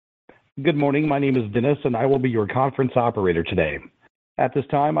Good morning. My name is Dennis, and I will be your conference operator today. At this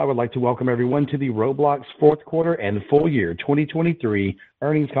time, I would like to welcome everyone to the Roblox fourth quarter and full year 2023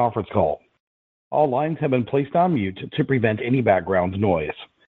 earnings conference call. All lines have been placed on mute to prevent any background noise.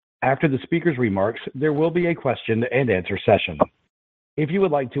 After the speaker's remarks, there will be a question-and-answer session. If you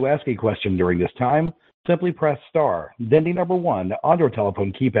would like to ask a question during this time, simply press star, then the number 1 on your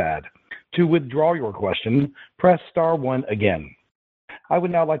telephone keypad. To withdraw your question, press star 1 again. I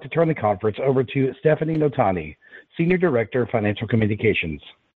would now like to turn the conference over to Stephanie Notani, Senior Director of Financial Communications.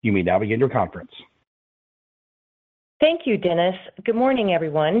 You may now begin your conference. Thank you, Dennis. Good morning,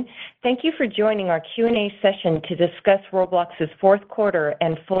 everyone. Thank you for joining our Q&A session to discuss Roblox's fourth quarter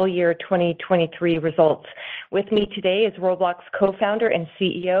and full year 2023 results. With me today is Roblox co-founder and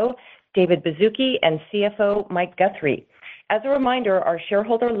CEO, David Baszucki, and CFO, Mike Guthrie. As a reminder, our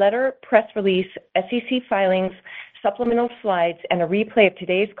shareholder letter, press release, SEC filings, supplemental slides, and a replay of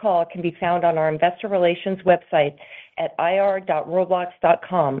today's call can be found on our investor relations website at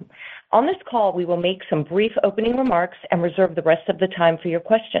ir.roblox.com. On this call, we will make some brief opening remarks and reserve the rest of the time for your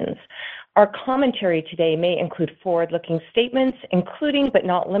questions. Our commentary today may include forward-looking statements, including but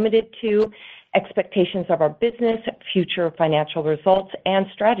not limited to expectations of our business, future financial results, and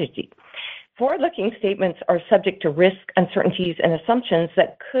strategy. Forward-looking statements are subject to risks, uncertainties, and assumptions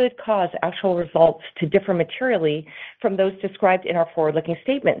that could cause actual results to differ materially from those described in our forward-looking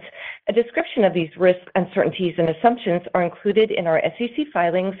statements. A description of these risks, uncertainties, and assumptions are included in our SEC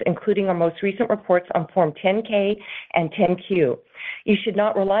filings, including our most recent reports on Form 10-K and 10-Q. You should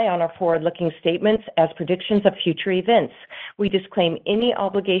not rely on our forward-looking statements as predictions of future events. We disclaim any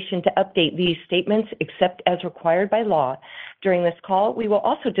obligation to update these statements except as required by law. During this call, we will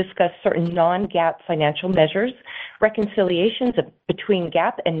also discuss certain non-GAAP financial measures. Reconciliations between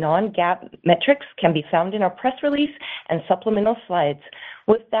GAAP and non-GAAP metrics can be found in our press release and supplemental slides.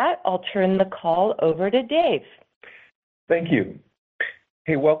 With that, I'll turn the call over to Dave. Thank you.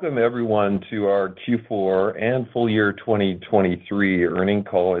 Hey, welcome everyone to our Q4 and full year 2023 earnings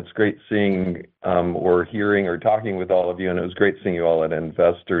call. It's great seeing or hearing or talking with all of you, and it was great seeing you all at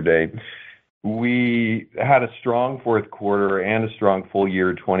Investor Day. We had a strong fourth quarter and a strong full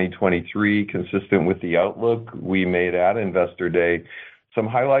year 2023, consistent with the outlook we made at Investor Day. Some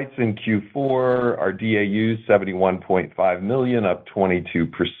highlights in Q4, our DAU 71.5 million, up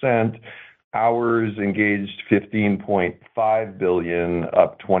 22%. Hours engaged 15.5 billion,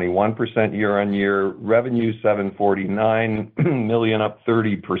 up 21% year-on-year. Revenue $749 million, up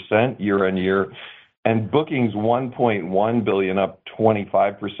 30% year-on-year. And bookings $1.1 billion, up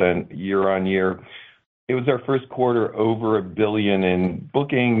 25% year-on-year. It was our first quarter over $1 billion in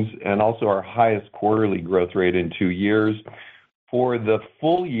bookings and also our highest quarterly growth rate in 2 years. For the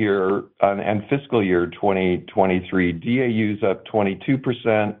full year and fiscal year 2023, DAUs up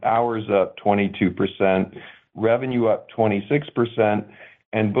 22%, hours up 22%, revenue up 26%,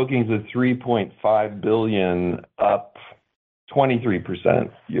 and bookings of $3.5 billion, up 23%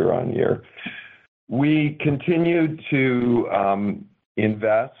 year-on-year. We continue to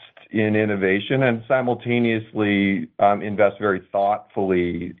invest in innovation and simultaneously invest very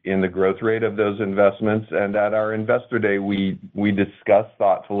thoughtfully in the growth rate of those investments. And at our Investor Day, we discussed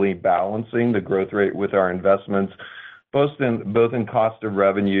thoughtfully balancing the growth rate with our investments, both in cost of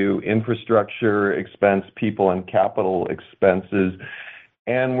revenue, infrastructure expense, people, and capital expenses.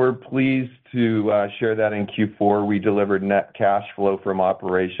 And we're pleased to share that in Q4, we delivered net cash flow from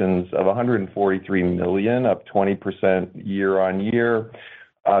operations of $143 million, up 20% year-on-year.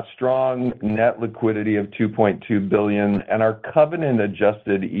 Strong net liquidity of $2.2 billion, and our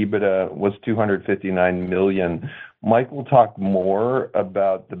covenant-adjusted EBITDA was $259 million. Mike will talk more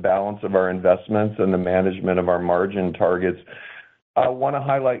about the balance of our investments and the management of our margin targets. I want to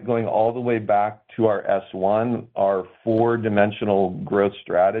highlight going all the way back to our S1, our 4-dimensional growth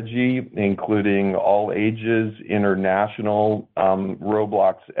strategy, including all ages, international,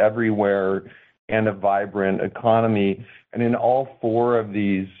 Roblox everywhere, and a vibrant economy. And in all 4 of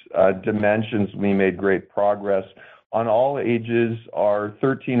these dimensions, we made great progress. On all ages, our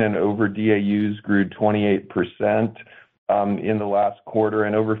 13 and over DAUs grew 28% in the last quarter,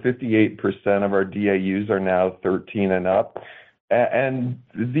 and over 58% of our DAUs are now 13 and up. And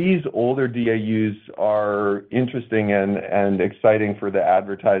these older DAUs are interesting and exciting for the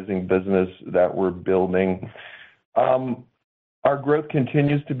advertising business that we're building. Our growth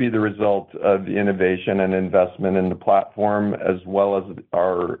continues to be the result of innovation and investment in the platform, as well as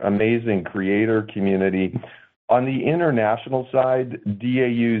our amazing creator community. On the international side,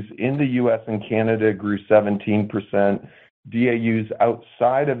 DAUs in the US and Canada grew 17%. DAUs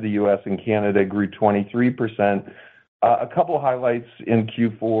outside of the US and Canada grew 23%. A couple highlights in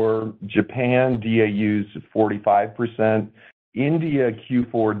Q4, Japan DAUs 45%, India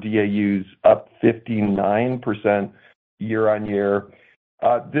Q4 DAUs up 59% year-on-year.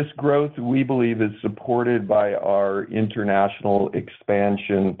 This growth, we believe, is supported by our international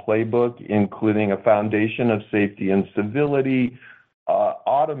expansion playbook, including a foundation of safety and civility,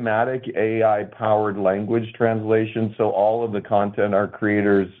 automatic AI-powered language translation, so all of the content our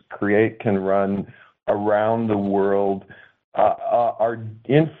creators create can run around the world. Our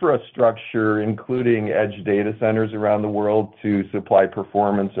infrastructure, including edge data centers around the world to supply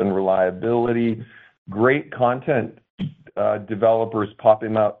performance and reliability, great content developers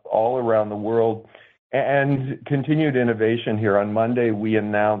popping up all around the world, and continued innovation here. On Monday, we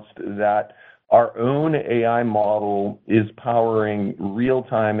announced that our own AI model is powering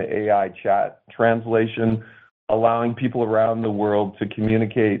real-time AI chat translation, allowing people around the world to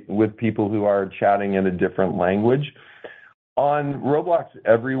communicate with people who are chatting in a different language. On Roblox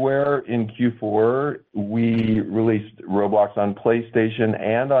Everywhere in Q4, we released Roblox on PlayStation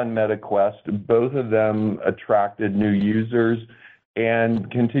and on Meta Quest. Both of them attracted new users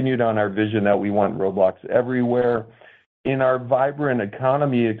and continued on our vision that we want Roblox everywhere. In our vibrant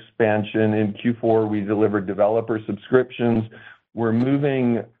economy expansion in Q4, we delivered developer subscriptions. We're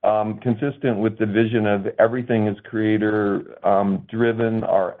moving consistent with the vision of everything is creator driven,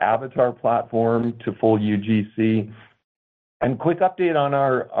 our avatar platform to full UGC. And quick update on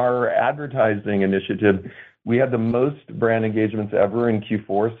our advertising initiative. We had the most brand engagements ever in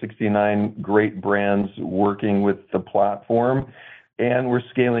Q4, 69 great brands working with the platform, and we're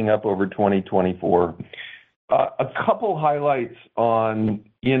scaling up over 2024. A couple highlights on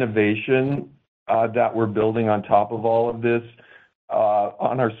innovation that we're building on top of all of this.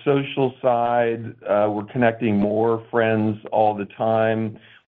 On our social side, we're connecting more friends all the time.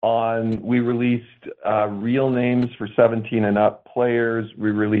 We released real names for 17 and up players.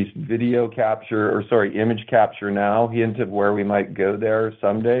 We released image capture now, hint of where we might go there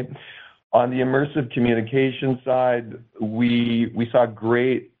someday. On the immersive communication side, we saw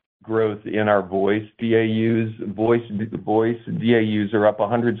great growth in our voice DAUs. Voice DAUs are up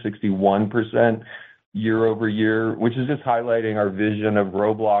 161% year over year, which is just highlighting our vision of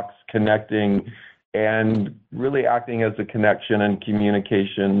Roblox connecting and really acting as a connection and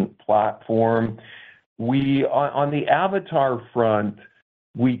communication platform. On the avatar front,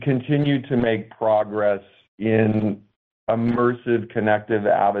 we continue to make progress in immersive connective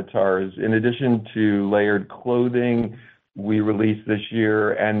avatars. In addition to layered clothing we released this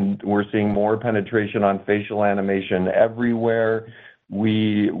year, and we're seeing more penetration on facial animation everywhere.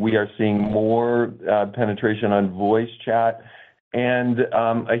 We are seeing more penetration on voice chat. And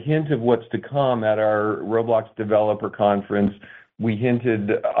a hint of what's to come at our Roblox Developer Conference, we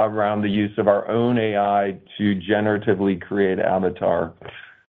hinted around the use of our own AI to generatively create avatar.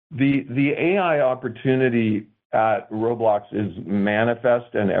 The AI opportunity at Roblox is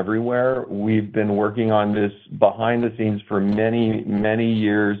manifest and everywhere. We've been working on this behind the scenes for many, many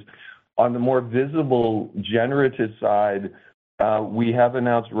years. On the more visible generative side, we have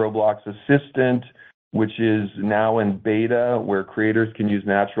announced Roblox Assistant, which is now in beta, where creators can use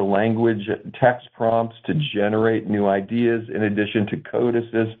natural language text prompts to generate new ideas, in addition to code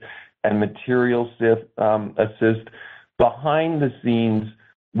assist and material assist. Behind the scenes,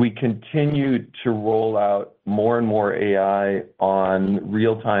 we continue to roll out more and more AI on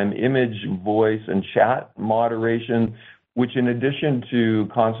real-time image, voice, and chat moderation, which, in addition to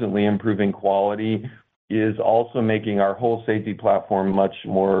constantly improving quality, is also making our whole safety platform much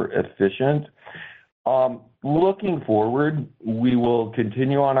more efficient. Looking forward, we will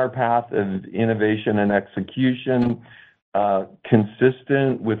continue on our path of innovation and execution,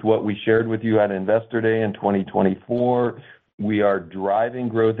 consistent with what we shared with you at Investor Day in 2024. We are driving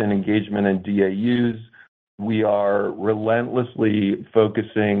growth and engagement in DAUs. We are relentlessly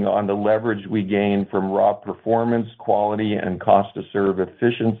focusing on the leverage we gain from raw performance, quality, and cost to serve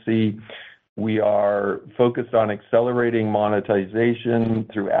efficiency. We are focused on accelerating monetization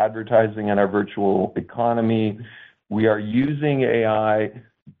through advertising in our virtual economy. We are using AI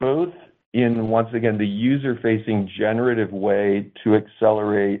both in, once again, the user-facing generative way to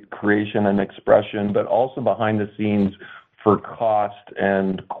accelerate creation and expression, but also behind the scenes for cost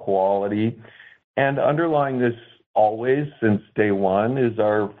and quality. And underlying this always, since day one, is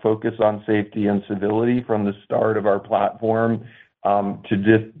our focus on safety and civility from the start of our platform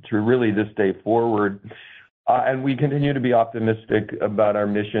to really this day forward. And we continue to be optimistic about our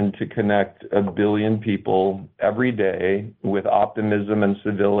mission to connect 1 billion people every day with optimism and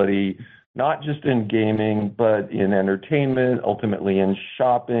civility, not just in gaming, but in entertainment, ultimately in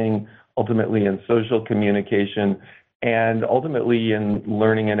shopping, ultimately in social communication, and ultimately in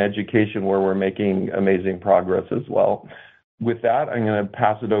learning and education, where we're making amazing progress as well. With that, I'm going to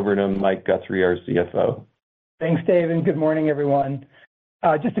pass it over to Mike Guthrie, our CFO. Thanks, Dave, and good morning, everyone.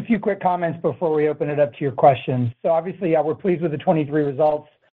 Just a few quick comments before we open it up to your questions. So obviously, we're pleased with the 23 results.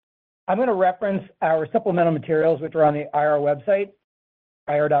 I'm going to reference our supplemental materials, which are on the IR website,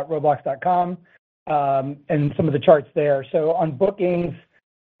 ir.roblox.com, and some of the charts there. So on bookings,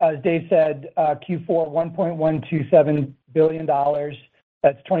 as Dave said, Q4, $1.127 billion.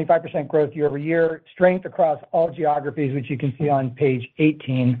 That's 25% growth year over year. Strength across all geographies, which you can see on page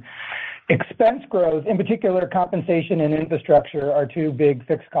 18. Expense growth, in particular, compensation and infrastructure, are two big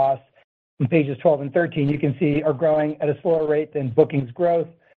fixed costs on pages 12 and 13. You can see are growing at a slower rate than bookings growth,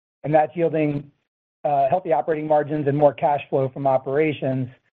 and that's yielding healthy operating margins and more cash flow from operations.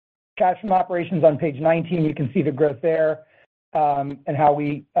 Cash from operations on page 19, you can see the growth there, and how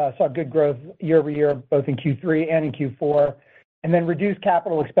we saw good growth year over year, both in Q3 and in Q4. And then reduced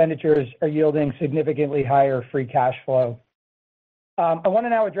capital expenditures are yielding significantly higher free cash flow. I want to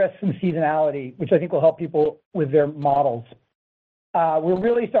now address some seasonality, which I think will help people with their models. We're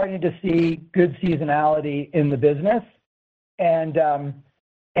really starting to see good seasonality in the business, and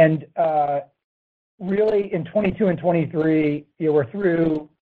really in 22 and 23, we're through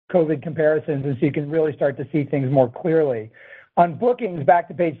COVID comparisons, and so you can really start to see things more clearly. On bookings, back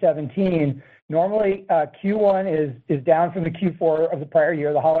to page 17, normally Q1 is down from the Q4 of the prior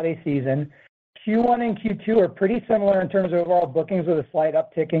year, the holiday season. Q1 and Q2 are pretty similar in terms of overall bookings, with a slight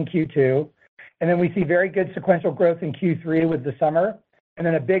uptick in Q2. And then we see very good sequential growth in Q3 with the summer, and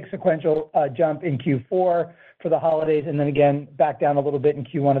then a big sequential jump in Q4 for the holidays, and then again, back down a little bit in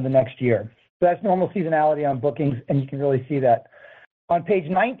Q1 of the next year. So that's normal seasonality on bookings, and you can really see that. On page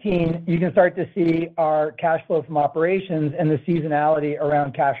 19, you can start to see our cash flow from operations and the seasonality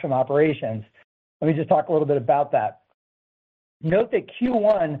around cash from operations. Let me just talk a little bit about that. Note that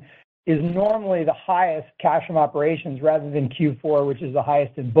Q1 is normally the highest cash from operations rather than Q4, which is the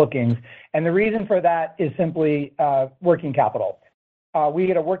highest in bookings. And the reason for that is simply working capital. We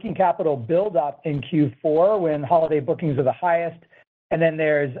get a working capital buildup in Q4 when holiday bookings are the highest, and then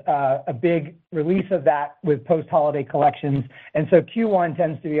there's a big release of that with post-holiday collections. And so Q1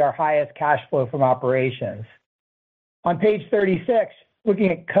 tends to be our highest cash flow from operations. On page 36,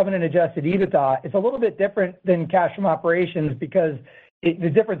 looking at covenant-adjusted EBITDA, it's a little bit different than cash from operations because the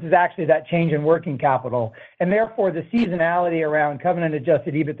difference is actually that change in working capital. And therefore, the seasonality around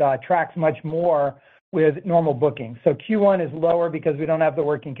covenant-adjusted EBITDA tracks much more with normal bookings. So Q1 is lower because we don't have the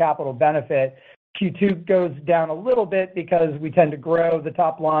working capital benefit. Q2 goes down a little bit because we tend to grow the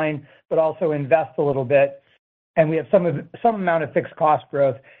top line, but also invest a little bit. And we have some amount of fixed cost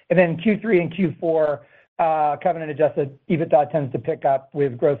growth. And then Q3 and Q4, covenant-adjusted EBITDA tends to pick up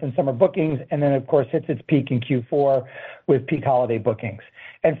with growth in summer bookings, and then, of course, hits its peak in Q4 with peak holiday bookings.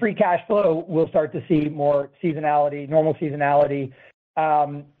 And free cash flow, we'll start to see more seasonality, normal seasonality,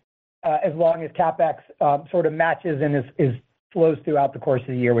 as long as CapEx sort of matches and flows throughout the course of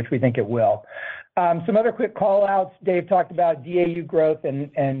the year, which we think it will. Some other quick call-outs. Dave talked about DAU growth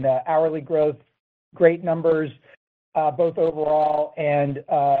and hourly growth. Great numbers, both overall and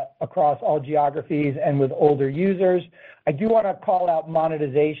across all geographies and with older users. I do want to call out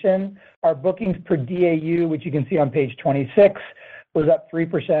monetization. Our bookings per DAU, which you can see on page 26, was up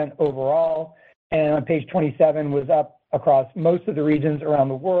 3% overall, and on page 27 was up across most of the regions around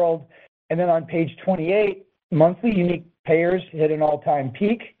the world. And then on page 28, monthly unique payers hit an all-time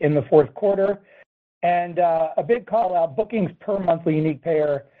peak in the fourth quarter. And a big call-out, bookings per monthly unique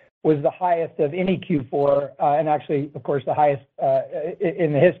payer was the highest of any Q4, and actually, of course, the highest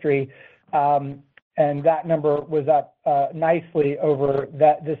in the history. And that number was up nicely over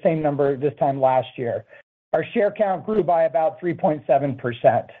the same number this time last year. Our share count grew by about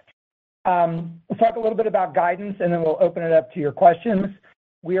 3.7%. We'll talk a little bit about guidance, and then we'll open it up to your questions.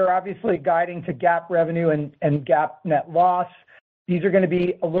 We are obviously guiding to GAAP revenue and GAAP net loss. These are going to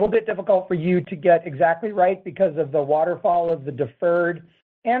be a little bit difficult for you to get exactly right because of the waterfall of the deferred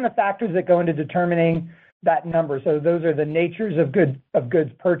and the factors that go into determining that number. So those are the natures of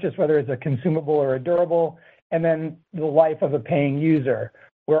goods purchased, whether it's a consumable or a durable, and then the life of a paying user.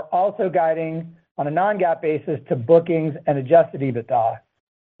 We're also guiding on a non-GAAP basis to bookings and adjusted EBITDA.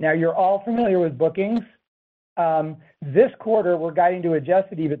 Now, you're all familiar with bookings. This quarter, we're guiding to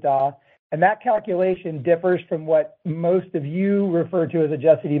adjusted EBITDA, and that calculation differs from what most of you refer to as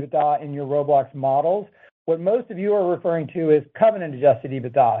adjusted EBITDA in your Roblox models. What most of you are referring to is covenant-adjusted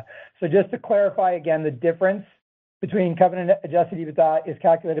EBITDA. So just to clarify again, the difference between covenant-adjusted EBITDA is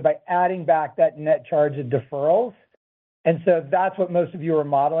calculated by adding back that net charge of deferrals. And so that's what most of you are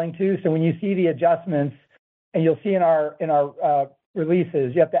modeling to. So when you see the adjustments and you'll see in our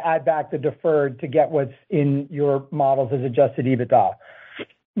releases, you have to add back the deferred to get what's in your models as adjusted EBITDA.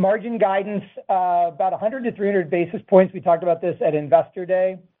 Margin guidance, about 100 to 300 basis points. We talked about this at Investor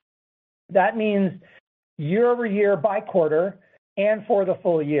Day. That means year-over-year by quarter and for the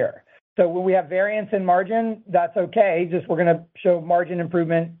full year. So when we have variance in margin, that's okay. Just we're going to show margin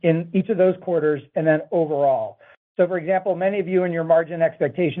improvement in each of those quarters and then overall. So for example, many of you in your margin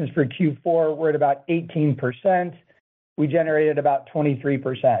expectations for Q4 were at about 18%. We generated about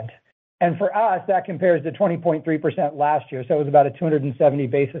 23%. And for us, that compares to 20.3% last year. So it was about a 270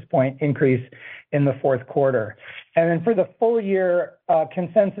 basis point increase in the fourth quarter. And then for the full year,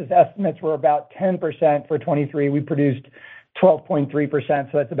 consensus estimates were about 10% for 23. We produced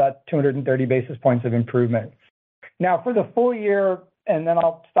 12.3%. So that's about 230 basis points of improvement. Now for the full year, and then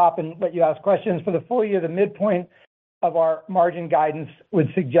I'll stop and let you ask questions. For the full year, the midpoint of our margin guidance would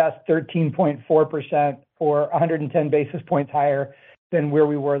suggest 13.4% or 110 basis points higher than where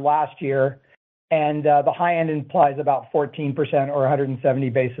we were last year. And the high end implies about 14% or 170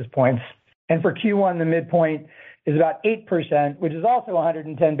 basis points. And for Q1, the midpoint is about 8%, which is also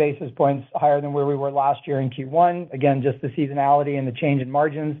 110 basis points higher than where we were last year in Q1. Again, just the seasonality and the change in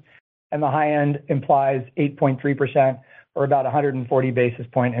margins. And the high end implies 8.3% or about 140 basis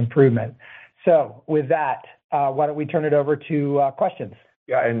point improvement. So with that, why don't we turn it over to questions?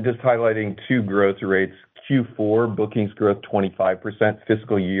 Yeah, and just highlighting two growth rates. Q4 bookings growth 25%,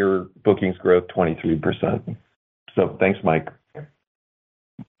 fiscal year bookings growth 23%. So thanks, Mike.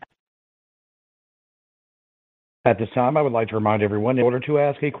 At this time, I would like to remind everyone, in order to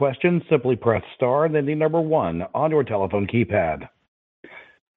ask a question, simply press star and then the number 1 on your telephone keypad.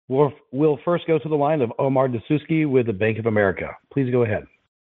 We'll first go to the line of Omar Dessouky with the Bank of America. Please go ahead.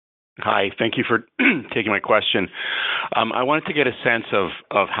 Hi, thank you for taking my question. I wanted to get a sense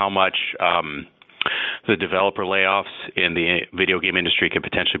of how much the developer layoffs in the video game industry could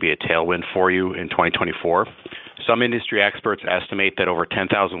potentially be a tailwind for you in 2024. Some industry experts estimate that over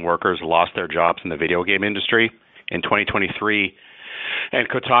 10,000 workers lost their jobs in the video game industry in 2023, and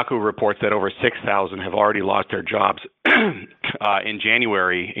Kotaku reports that over 6,000 have already lost their jobs in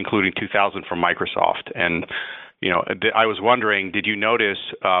January, including 2,000 from Microsoft. And I was wondering, did you notice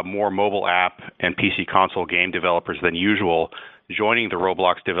more mobile app and PC console game developers than usual joining the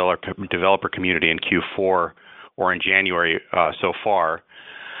Roblox developer community in Q4 or in January so far?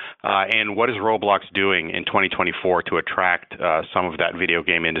 And what is Roblox doing in 2024 to attract some of that video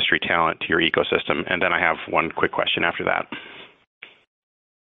game industry talent to your ecosystem? And then I have one quick question after that.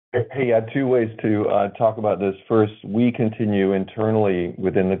 Hey, yeah, two ways to talk about this. First, we continue internally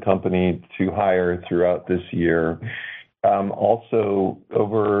within the company to hire throughout this year. Also,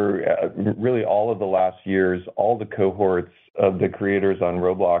 over really all of the last years, all the cohorts of the creators on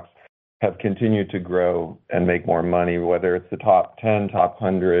Roblox have continued to grow and make more money, whether it's the top 10, top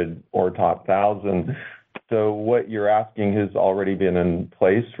 100, or top 1,000. So what you're asking has already been in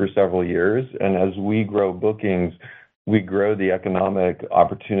place for several years. And as we grow bookings, we grow the economic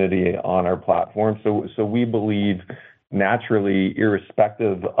opportunity on our platform. So we believe naturally,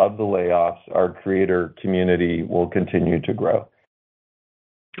 irrespective of the layoffs, our creator community will continue to grow.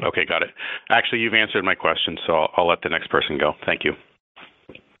 Okay, got it. Actually, you've answered my question, so I'll let the next person go. Thank you.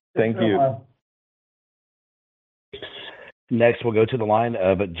 Thank you. Next, we'll go to the line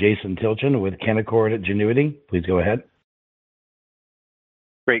of Jason Tilchen with Canaccord Genuity. Please go ahead.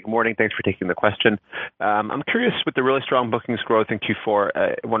 Great. Good morning. Thanks for taking the question. I'm curious, with the really strong bookings growth in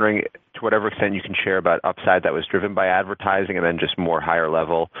Q4, wondering to whatever extent you can share about upside that was driven by advertising and then just more higher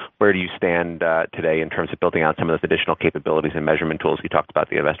level. Where do you stand today in terms of building out some of those additional capabilities and measurement tools you talked about at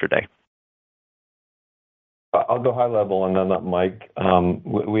the Investor Day? I'll go high level and then let Mike.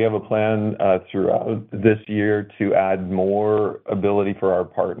 We have a plan throughout this year to add more ability for our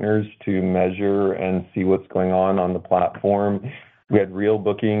partners to measure and see what's going on the platform. We had real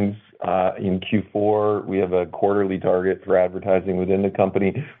bookings in Q4. We have a quarterly target for advertising within the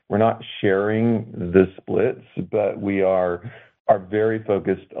company. We're not sharing the splits, but we are very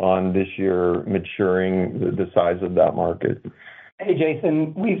focused on this year maturing the size of that market. Hey,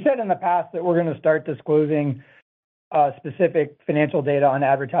 Jason, we've said in the past that we're going to start disclosing specific financial data on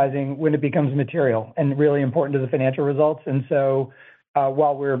advertising when it becomes material and really important to the financial results. And so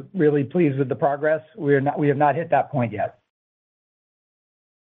while we're really pleased with the progress, we have not hit that point yet.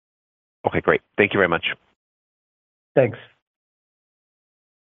 Okay, great. Thank you very much. Thanks.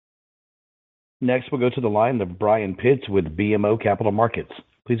 Next, we'll go to the line of Brian Pitts with BMO Capital Markets.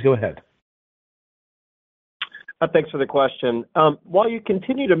 Please go ahead. Thanks for the question. While you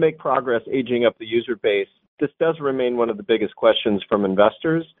continue to make progress aging up the user base, this does remain one of the biggest questions from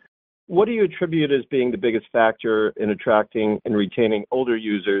investors. what do you attribute as being the biggest factor in attracting and retaining older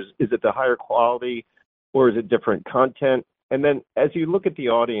users? Is it the higher quality, or is it different content? And then as you look at the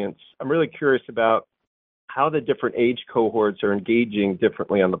audience, I'm really curious about how the different age cohorts are engaging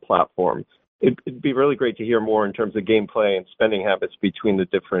differently on the platform. It'd be really great to hear more in terms of gameplay and spending habits between the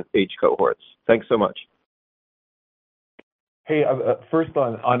different age cohorts. Thanks so much. Hey, first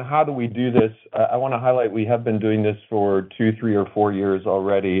on how do we do this, I want to highlight we have been doing this for 2, 3, or 4 years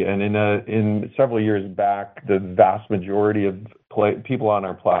already, and in several years back, the vast majority of people on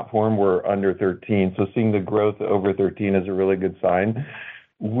our platform were under 13, so seeing the growth over 13 is a really good sign.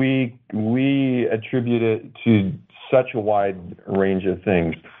 We attribute it to such a wide range of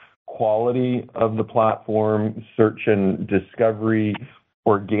things. Quality of the platform, search and discovery,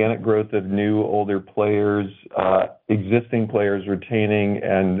 organic growth of new, older players, existing players retaining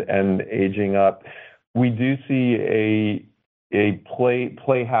and aging up. We do see a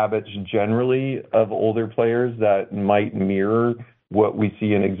play habits generally of older players that might mirror what we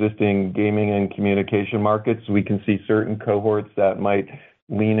see in existing gaming and communication markets. We can see certain cohorts that might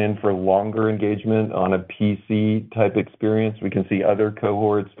lean in for longer engagement on a PC type experience. We can see other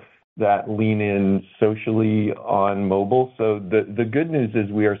cohorts that lean in socially on mobile. So the good news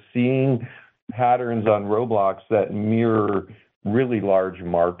is we are seeing patterns on Roblox that mirror really large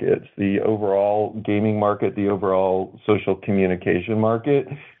markets, the overall gaming market, the overall social communication market.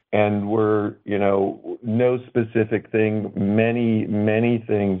 And we're, no specific thing, many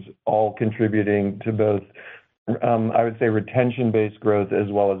things all contributing to both, I would say, retention-based growth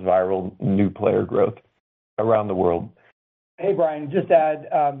as well as viral new player growth around the world. Hey, Brian, just to add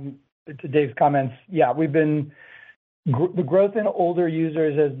to Dave's comments. Yeah, the growth in older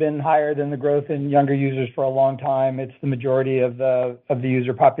users has been higher than the growth in younger users for a long time. It's the majority of the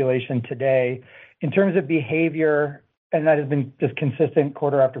user population today. In terms of behavior, and that has been just consistent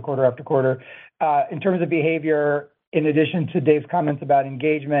quarter after quarter after quarter. In terms of behavior, in addition to Dave's comments about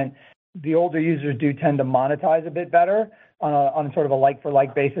engagement, the older users do tend to monetize a bit better on sort of a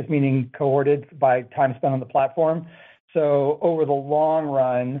like-for-like basis, meaning cohorted by time spent on the platform. So over the long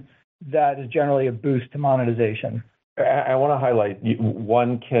run, that is generally a boost to monetization. I want to highlight,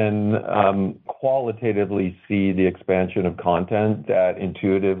 one can qualitatively see the expansion of content that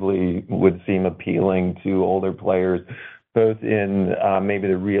intuitively would seem appealing to older players, both in maybe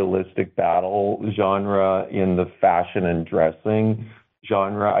the realistic battle genre, in the fashion and dressing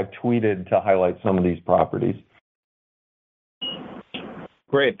genre. I've tweeted to highlight some of these properties.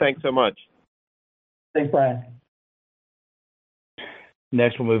 Great, thanks so much. Thanks, Brian.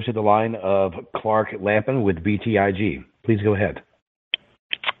 Next, we'll move to the line of Clark Lampen with BTIG. Please go ahead.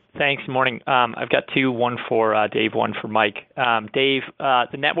 Thanks. Morning. I've got two, one for Dave, one for Mike. Dave,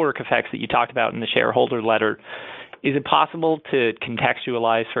 the network effects that you talked about in the shareholder letter, is it possible to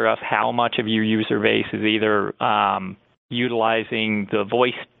contextualize for us how much of your user base is either utilizing the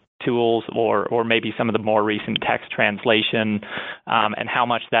voice tools or maybe some of the more recent text translation, and how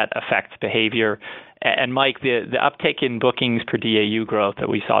much that affects behavior? And Mike, the uptick in bookings per DAU growth that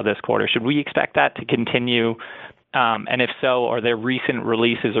we saw this quarter, should we expect that to continue? And if so, are there recent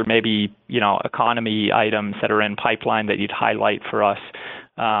releases or maybe, economy items that are in pipeline that you'd highlight for us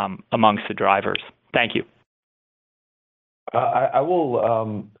amongst the drivers? Thank you. I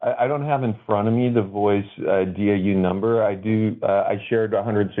will. I don't have in front of me the voice DAU number. I shared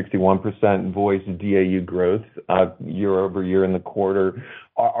 161% voice DAU growth year over year in the quarter.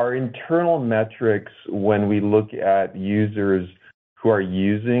 Our internal metrics, when we look at users who are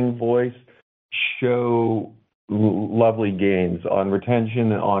using voice, show lovely gains on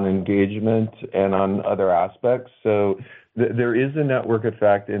retention, on engagement, and on other aspects. So there is a network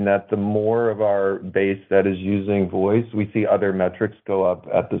effect in that the more of our base that is using voice, we see other metrics go up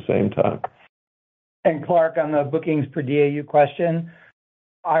at the same time. And Clark, on the bookings per DAU question,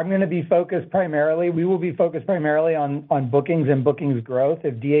 we will be focused primarily on bookings and bookings growth.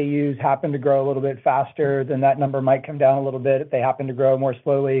 If DAUs happen to grow a little bit faster, then that number might come down a little bit. If they happen to grow more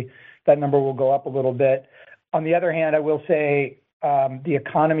slowly, that number will go up a little bit. On the other hand, I will say the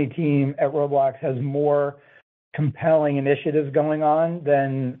economy team at Roblox has more compelling initiatives going on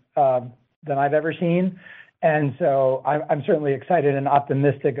than I've ever seen. And so I'm certainly excited and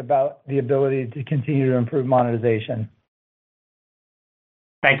optimistic about the ability to continue to improve monetization.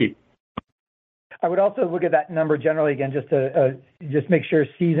 Thank you. I would also look at that number generally again, just to just make sure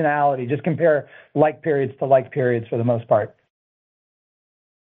seasonality, just compare like periods to like periods for the most part.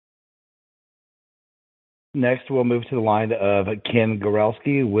 Next, we'll move to the line of Ken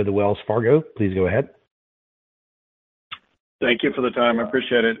Gorelski with Wells Fargo. Please go ahead. Thank you for the time. I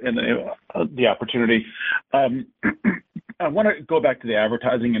appreciate it and the opportunity. I want to go back to the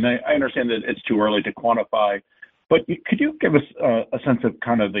advertising, and I understand that it's too early to quantify, but could you give us a sense of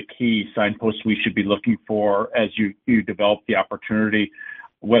kind of the key signposts we should be looking for as you develop the opportunity,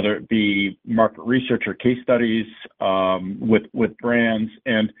 whether it be market research or case studies with brands?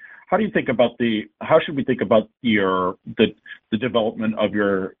 And how should we think about the development of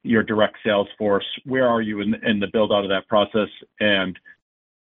your direct sales force? Where are you in the build out of that process, and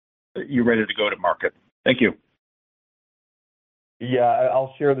are you ready to go to market? Thank you. Yeah,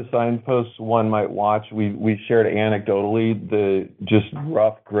 I'll share the signposts one might watch. We shared anecdotally the just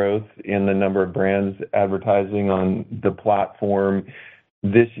rough growth in the number of brands advertising on the platform.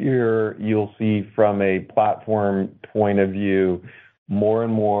 This year, you'll see from a platform point of view, more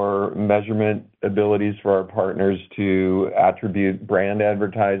and more measurement abilities for our partners to attribute brand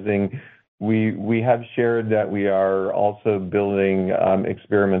advertising. We have shared that we are also building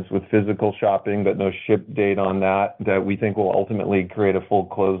experiments with physical shopping, but no ship date on that we think will ultimately create a full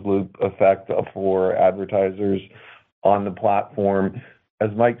closed loop effect for advertisers on the platform. As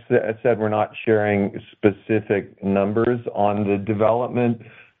Mike said, we're not sharing specific numbers on the development.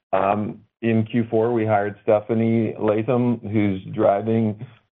 In Q4, we hired Stephanie Latham, who's driving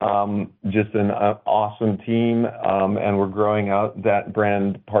just an awesome team, and we're growing out that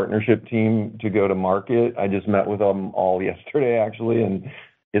brand partnership team to go to market. I just met with them all yesterday, actually, and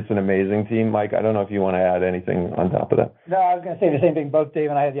it's an amazing team. Mike, I don't know if you want to add anything on top of that. No, I was going to say the same thing. Both Dave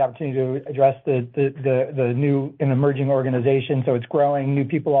and I had the opportunity to address the new and emerging organization, so it's growing, new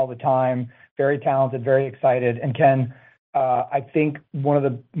people all the time, very talented, very excited. And Ken, I think one of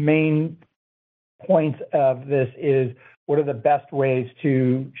the main points of this is what are the best ways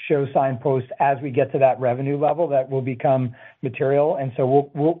to show signposts as we get to that revenue level that will become material. And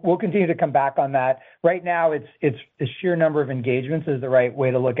so we'll continue to come back on that. Right now, it's the sheer number of engagements is the right way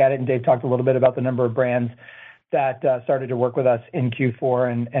to look at it. And Dave talked a little bit about the number of brands that started to work with us in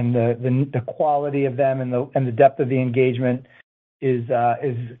Q4, and the quality of them and the depth of the engagement is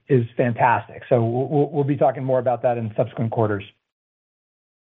fantastic. So we'll be talking more about that in subsequent quarters.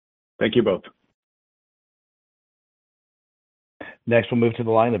 Thank you both. Next, we'll move to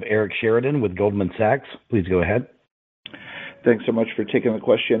the line of Eric Sheridan with Goldman Sachs. Please go ahead. Thanks so much for taking the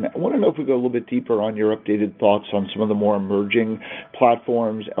question. I want to know if we go a little bit deeper on your updated thoughts on some of the more emerging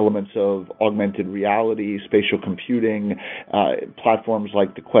platforms, elements of augmented reality, spatial computing, platforms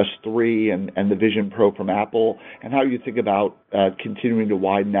like the Quest 3 and the Vision Pro from Apple, and how you think about continuing to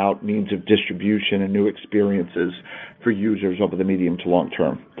widen out means of distribution and new experiences for users over the medium to long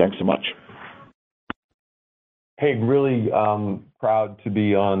term. Thanks so much. Hey, really proud to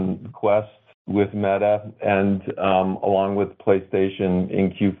be on Quest with Meta and along with PlayStation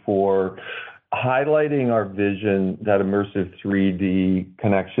in Q4, highlighting our vision that immersive 3D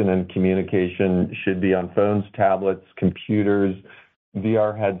connection and communication should be on phones, tablets, computers,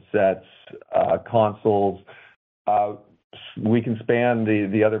 VR headsets, consoles. We can span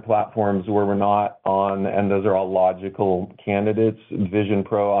the other platforms where we're not on, and those are all logical candidates. Vision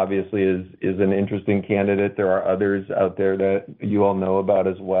Pro obviously is an interesting candidate. There are others out there that you all know about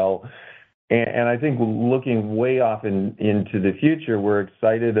as well. And I think looking way off into the future, we're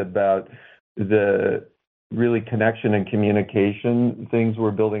excited about the really connection and communication things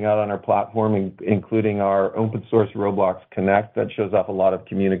we're building out on our platform, including our open source Roblox Connect that shows off a lot of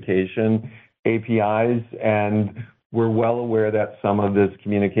communication APIs. And we're well aware that some of this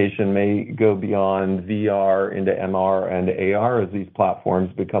communication may go beyond VR into MR and AR as these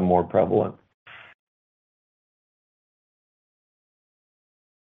platforms become more prevalent.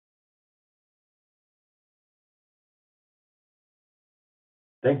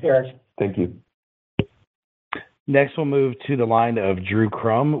 Thanks, Eric. Thank you. Next, we'll move to the line of Drew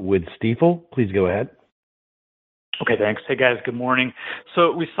Crum with Stifel. Please go ahead. Okay, thanks. Hey, guys, good morning.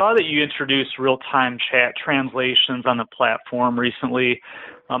 So we saw that you introduced real-time chat translations on the platform recently.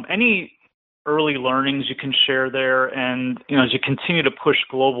 Any early learnings you can share there? And, as you continue to push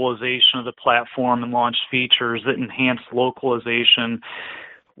globalization of the platform and launch features that enhance localization,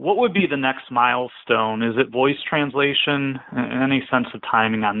 what would be the next milestone? Is it voice translation? Any sense of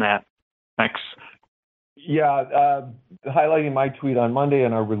timing on that? Thanks. Yeah, highlighting my tweet on Monday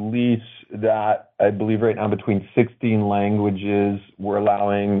and our release that I believe right now between 16 languages, we're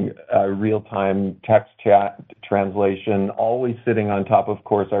allowing real-time text chat translation, always sitting on top, of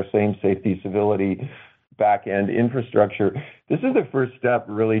course, our same safety, civility, back-end infrastructure. This is the first step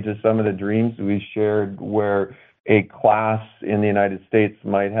really to some of the dreams we shared where a class in the United States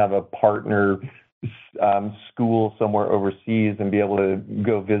might have a partner school somewhere overseas and be able to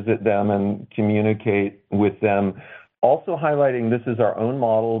go visit them and communicate with them Also highlighting this is our own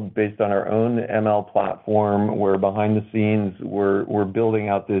model based on our own ML platform, where behind the scenes we're building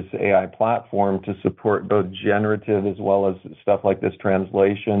out this AI platform to support both generative as well as stuff like this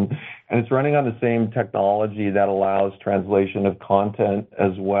translation. And it's running on the same technology that allows translation of content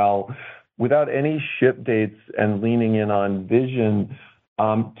as well. Without any ship dates and leaning in on vision,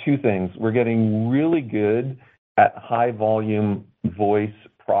 two things. We're getting really good at high volume voice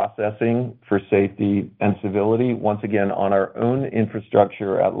processing for safety and civility, once again, on our own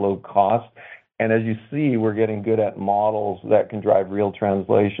infrastructure at low cost. And as you see, we're getting good at models that can drive real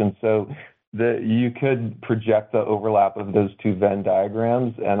translation. So you could project the overlap of those two Venn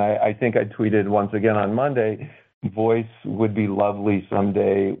diagrams. And I think I tweeted once again on Monday, voice would be lovely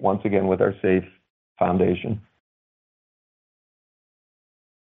someday, once again, with our safe foundation.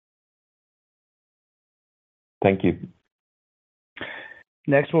 Thank you.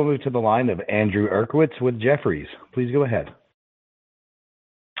 Next, we'll move to the line of Andrew Urquhart with Jefferies. Please go ahead.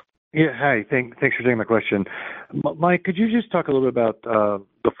 Yeah, hi. Thanks for taking my question. Mike, could you just talk a little bit about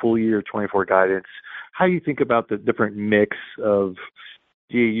the full year 24 guidance, how you think about the different mix of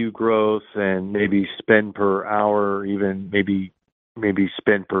DAU growth and maybe spend per hour, or even maybe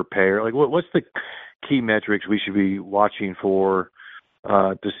spend per payer? Like, what's the key metrics we should be watching for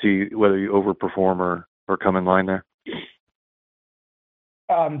to see whether you overperform or come in line there?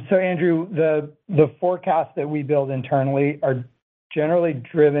 So Andrew, the forecasts that we build internally are generally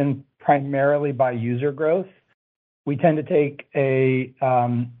driven primarily by user growth. We tend to take a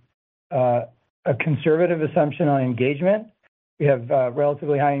conservative assumption on engagement. We have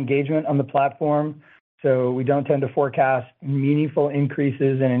relatively high engagement on the platform, so we don't tend to forecast meaningful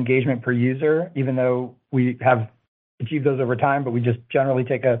increases in engagement per user, even though we have achieved those over time, but we just generally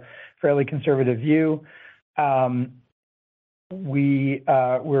take a fairly conservative view. We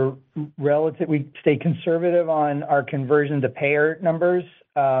stay conservative on our conversion to payer numbers,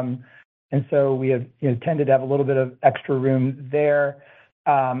 and so we have tended to have a little bit of extra room there.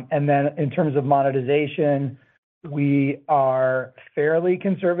 And then in terms of monetization, we are fairly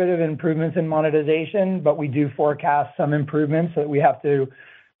conservative in improvements in monetization, but we do forecast some improvements that we have to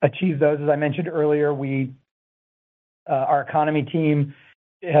achieve those. As I mentioned earlier, our economy team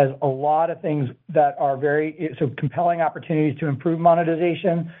has a lot of things that are compelling opportunities to improve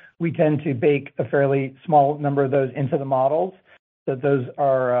monetization. We tend to bake a fairly small number of those into the models, so those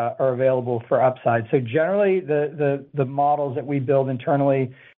are available for upside. So generally, the models that we build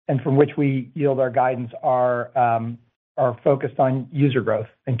internally and from which we yield our guidance are focused on user growth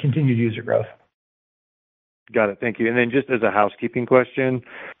and continued user growth. Got it. Thank you. And then just as a housekeeping question,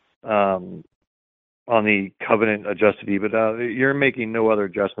 on the covenant adjusted EBITDA, you're making no other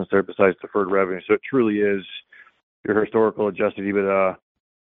adjustments there besides deferred revenue. So it truly is your historical adjusted EBITDA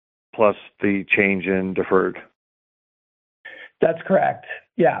plus the change in deferred. That's correct.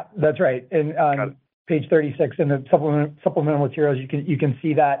 Yeah, that's right. And on page 36 in the supplemental materials, you can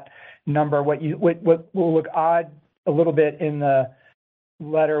see that number. What will look odd a little bit in the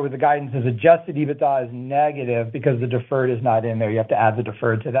letter with the guidance is adjusted EBITDA is negative because the deferred is not in there. You have to add the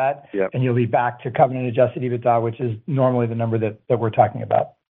deferred to that, and you'll be back to covenant adjusted EBITDA, which is normally the number that we're talking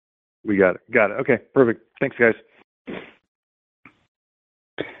about. We got it. Okay, perfect. Thanks, guys.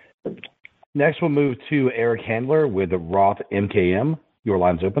 Next, we'll move to Eric Handler with Roth MKM. Your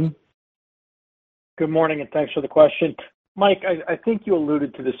line's open. Good morning, and thanks for the question. Mike, I think you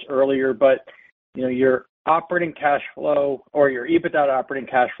alluded to this earlier, but your operating cash flow or your EBITDA operating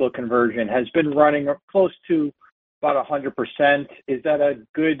cash flow conversion has been running close to about 100%. Is that a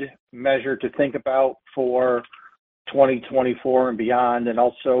good measure to think about for 2024 and beyond? And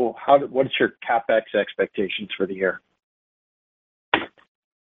also, what's your CapEx expectations for the year?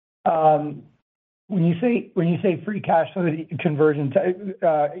 When you say free cash flow conversion,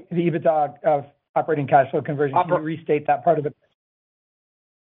 the EBITDA of operating cash flow conversion, can you restate that part of it?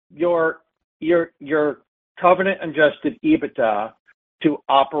 Your covenant adjusted EBITDA to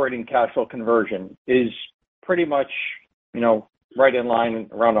operating cash flow conversion is pretty much, right in line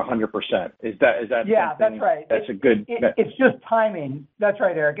around 100%. Is that yeah, that's right. That's a good. It's just timing. That's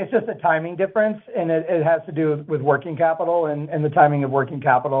right, Eric. It's just a timing difference, and it has to do with working capital and the timing of working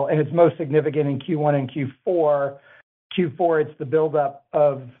capital, and it's most significant in Q1 and Q4. Q4, it's the buildup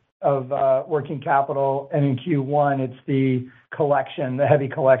of working capital, and in Q1, it's the heavy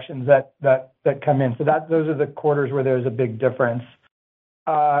collections that come in. So those are the quarters where there's a big difference.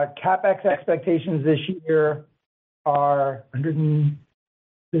 CapEx expectations this year are $180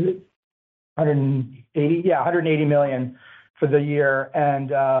 million for the year,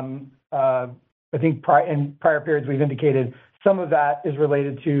 and I think in prior periods we've indicated some of that is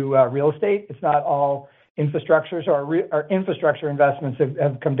related to real estate. It's not all infrastructure. So our infrastructure investments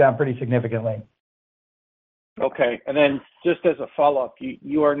have come down pretty significantly. Okay. And then just as a follow-up,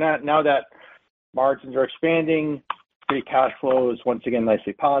 you are not, now that margins are expanding, free cash flow is once again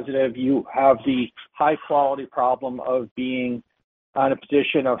nicely positive. You have the high quality problem of being on a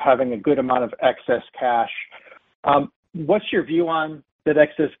position of having a good amount of excess cash. What's your view on that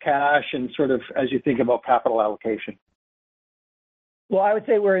excess cash and sort of as you think about capital allocation? Well, I would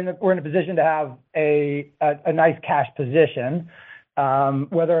say we're in a position to have a nice cash position.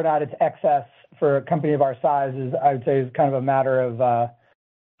 Whether or not it's excess for a company of our size I would say, is kind of a matter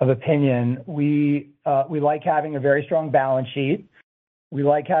of opinion. We like having a very strong balance sheet. We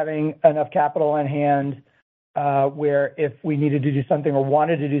like having enough capital on hand where if we needed to do something or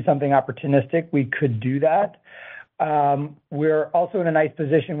wanted to do something opportunistic, we could do that. We're also in a nice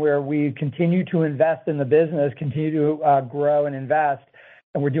position where we continue to invest in the business, continue to grow and invest,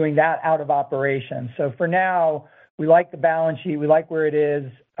 and we're doing that out of operations. So for now, we like the balance sheet. We like where it is.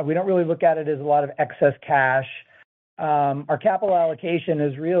 We don't really look at it as a lot of excess cash. Our capital allocation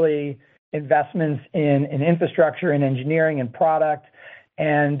is really investments in infrastructure and engineering and product,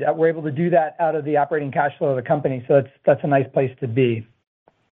 and we're able to do that out of the operating cash flow of the company. So that's a nice place to be.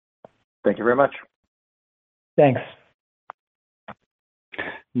 Thank you very much. Thanks.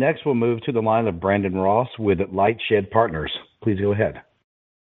 Next, we'll move to the line of Brandon Ross with Lightshed Partners. Please go ahead.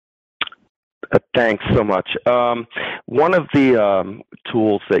 Thanks so much. One of the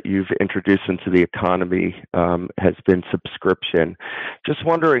tools that you've introduced into the economy has been subscription. Just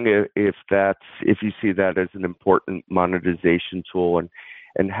wondering if you see that as an important monetization tool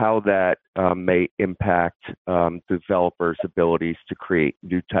and how that may impact developers' abilities to create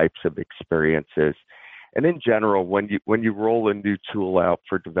new types of experiences. And in general, when you roll a new tool out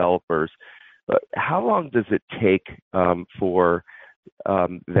for developers, how long does it take for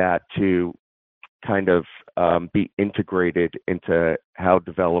that to kind of be integrated into how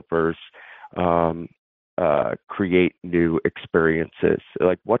developers create new experiences?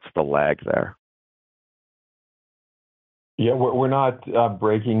 Like, what's the lag there? Yeah, we're not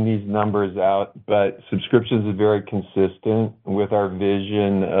breaking these numbers out, but subscriptions are very consistent with our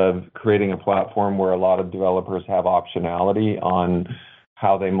vision of creating a platform where a lot of developers have optionality on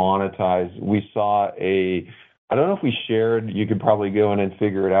how they monetize. We saw I don't know if we shared, you could probably go in and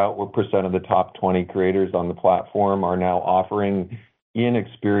figure it out, what % of the top 20 creators on the platform are now offering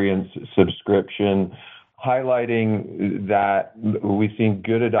in-experience subscription, highlighting that we've seen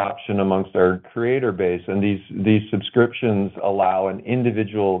good adoption amongst our creator base. And these subscriptions allow an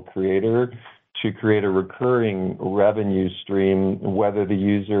individual creator to create a recurring revenue stream, whether the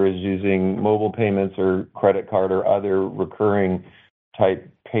user is using mobile payments or credit card or other recurring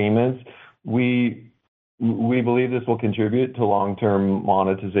type payments. We believe this will contribute to long-term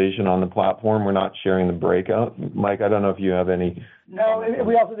monetization on the platform. We're not sharing the breakout. Mike, I don't know if you have any. No,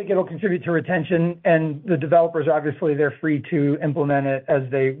 we also think it'll contribute to retention, and the developers, obviously, they're free to implement it as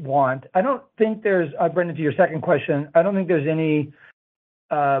they want. I don't think there's, Brendan, to your second question, I don't think there's any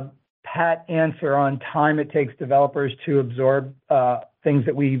pat answer on time it takes developers to absorb things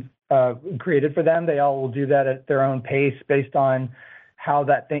that we've created for them. They all will do that at their own pace based on how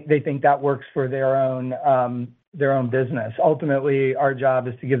they think that works for their own business. Ultimately, our job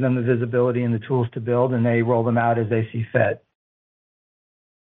is to give them the visibility and the tools to build, and they roll them out as they see fit.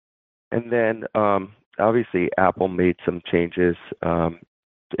 And then, obviously, Apple made some changes in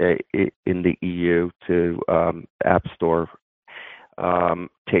the EU to App Store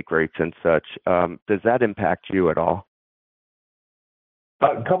take rates and such. Does that impact you at all?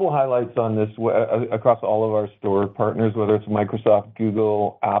 A couple of highlights on this across all of our store partners, whether it's Microsoft,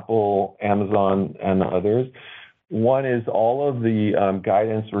 Google, Apple, Amazon, and others. One is all of the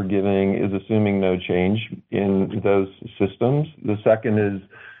guidance we're giving is assuming no change in those systems. The second is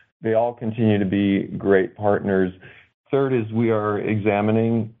they all continue to be great partners. Third is we are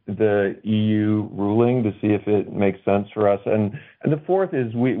examining the EU ruling to see if it makes sense for us. And the fourth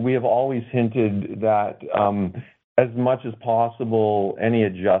is we have always hinted that as much as possible, any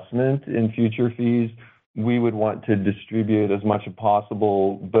adjustment in future fees, we would want to distribute as much as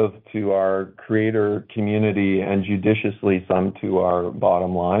possible both to our creator community and judiciously some to our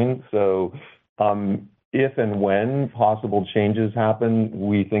bottom line. So if and when possible changes happen,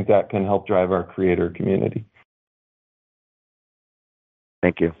 we think that can help drive our creator community.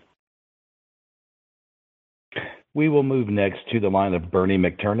 Thank you. We will move next to the line of Bernie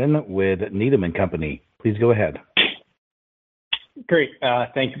McTernan with Needham & Company. Please go ahead. Great.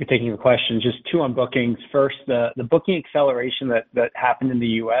 Thank you for taking the question. Just two on bookings. First, the booking acceleration that happened in the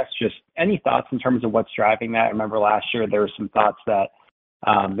U.S., just any thoughts in terms of what's driving that? I remember last year there were some thoughts that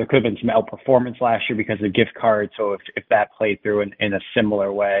There could have been some outperformance last year because of gift cards, so if that played through in a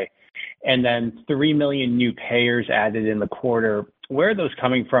similar way. And then 3 million new payers added in the quarter. Where are those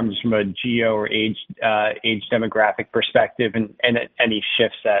coming from, just from a geo or age demographic perspective, and any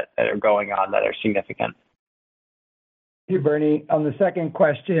shifts that are going on that are significant? Hey, Bernie. On the second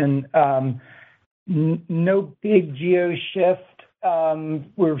question, no big geo shift.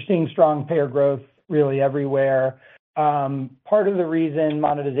 We're seeing strong payer growth really everywhere. Part of the reason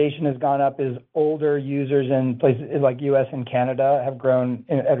monetization has gone up is older users in places like US and Canada have grown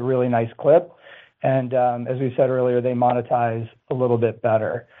at a really nice clip. And as we said earlier, they monetize a little bit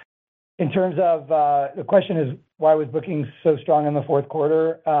better. In terms of the question is, why was bookings so strong in the fourth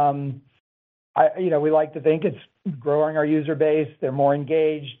quarter? We like to think it's growing our user base. They're more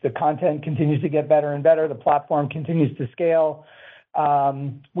engaged. The content continues to get better and better. The platform continues to scale.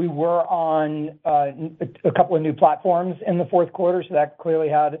 We were on a couple of new platforms in the fourth quarter, so that clearly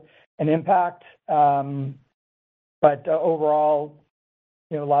had an impact. But overall,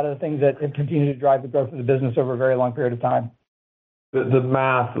 a lot of the things that have continued to drive the growth of the business over a very long period of time. The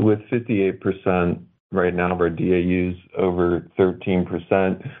math with 58% right now of our DAUs over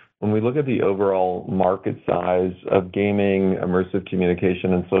 13%. When we look at the overall market size of gaming, immersive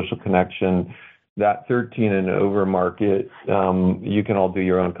communication, and social connection, that 13 and over market, you can all do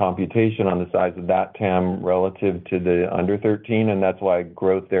your own computation on the size of that TAM relative to the under 13, and that's why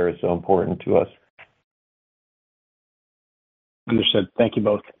growth there is so important to us. Understood. Thank you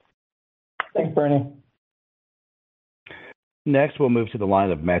both. Thanks, Bernie. Next, we'll move to the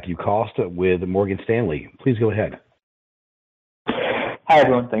line of Matthew Cost with Morgan Stanley. Please go ahead. Hi,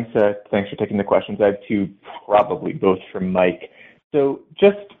 everyone. Thanks for taking the questions. I have two, probably both from Mike. So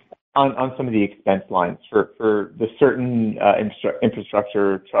just on some of the expense lines for the certain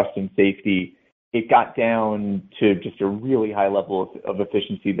infrastructure, trust, and safety, it got down to just a really high level of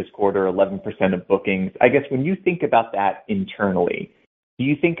efficiency this quarter, 11% of bookings. I guess when you think about that internally, do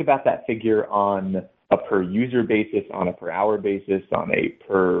you think about that figure on a per user basis, on a per hour basis, on a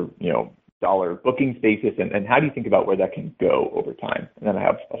per dollar bookings basis, and how do you think about where that can go over time? And then I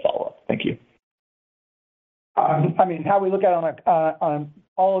have a follow-up. Thank you. How we look at it on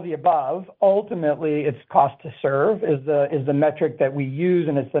all of the above, ultimately, it's cost to serve is the metric that we use,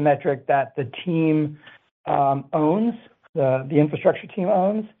 and it's the metric that the team owns, the infrastructure team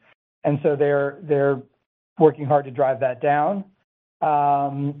owns, and so they're working hard to drive that down.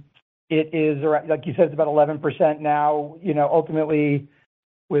 It is, like you said, it's about 11% now. Ultimately,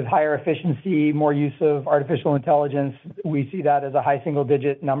 with higher efficiency, more use of artificial intelligence, we see that as a high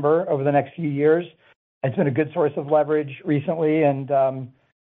single-digit number over the next few years. It's been a good source of leverage recently, and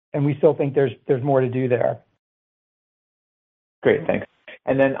we still think there's more to do there. Great, thanks.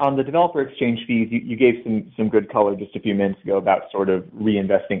 And then on the developer exchange fees, you gave some good color just a few minutes ago about sort of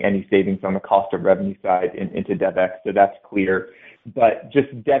reinvesting any savings on the cost of revenue side into DevX, so that's clear. But just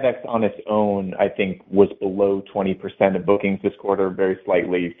DevX on its own, I think, was below 20% of bookings this quarter, very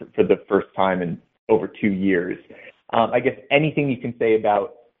slightly for the first time in over 2 years. I guess anything you can say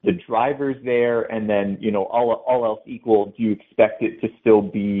about the drivers there, and then, all else equal, do you expect it to still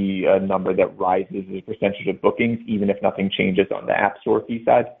be a number that rises as a percentage of bookings, even if nothing changes on the App Store fee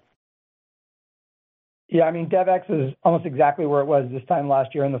side? Yeah, DevX is almost exactly where it was this time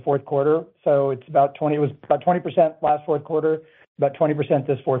last year in the fourth quarter. So it's about 20. It was about 20% last fourth quarter, about 20%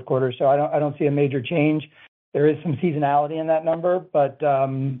 this fourth quarter. So I don't see a major change. There is some seasonality in that number, but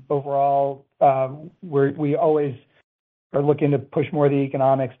overall, we always are looking to push more of the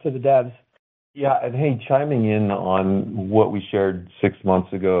economics to the devs. Yeah, and hey, chiming in on what we shared 6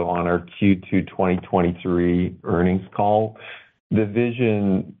 months ago on our Q2 2023 earnings call, the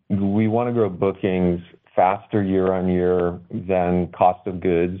vision, we want to grow bookings faster year on year than cost of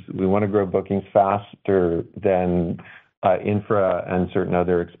goods. We want to grow bookings faster than infra and certain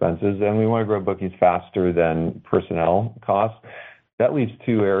other expenses, and we want to grow bookings faster than personnel costs. That leaves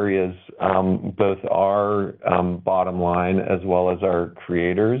 2 areas, both our bottom line as well as our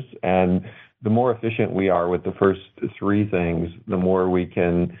creators. And the more efficient we are with the first 3 things, the more we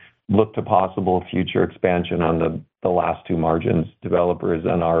can look to possible future expansion on the last 2 margins, developers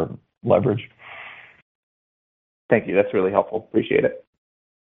and our leverage. Thank you. That's really helpful. Appreciate it.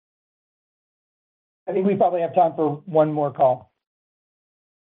 I think we probably have time for one more call.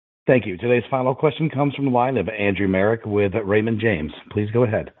 Thank you. Today's final question comes from the line of Andrew Marok with Raymond James. Please go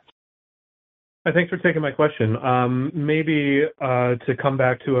ahead. Thanks for taking my question. Maybe to come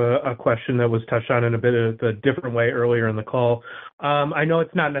back to a question that was touched on in a bit of a different way earlier in the call. I know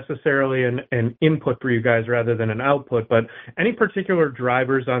it's not necessarily an input for you guys rather than an output, but any particular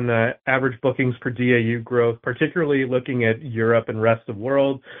drivers on the average bookings per DAU growth, particularly looking at Europe and rest of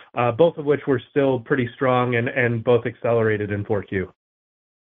world, both of which were still pretty strong and both accelerated in 4Q?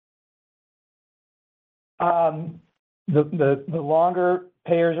 The longer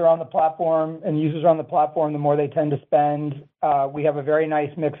payers are on the platform and users are on the platform, the more they tend to spend. We have a very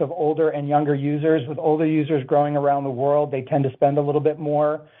nice mix of older and younger users. With older users growing around the world, they tend to spend a little bit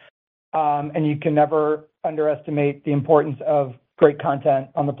more. And you can never underestimate the importance of great content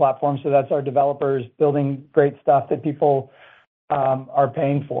on the platform. So that's our developers building great stuff that people are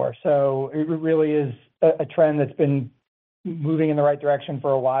paying for. So it really is a trend that's been moving in the right direction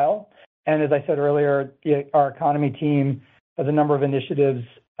for a while. And as I said earlier, our economy team has a number of initiatives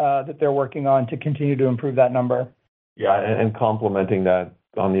that they're working on to continue to improve that number. Yeah, and complementing that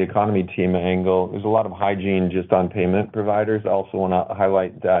on the economy team angle, there's a lot of hygiene just on payment providers. I also want to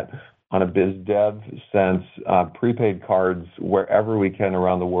highlight that on a biz dev sense, prepaid cards wherever we can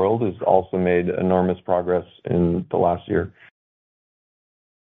around the world has also made enormous progress in the last year.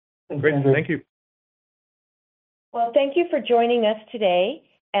 Great, thank you. Well, thank you for joining us today,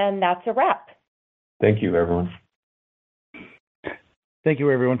 and that's a wrap. Thank you, everyone. Thank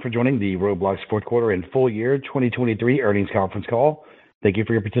you, everyone, for joining the Roblox fourth quarter and full year 2023 earnings conference call. Thank you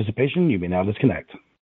for your participation. You may now disconnect.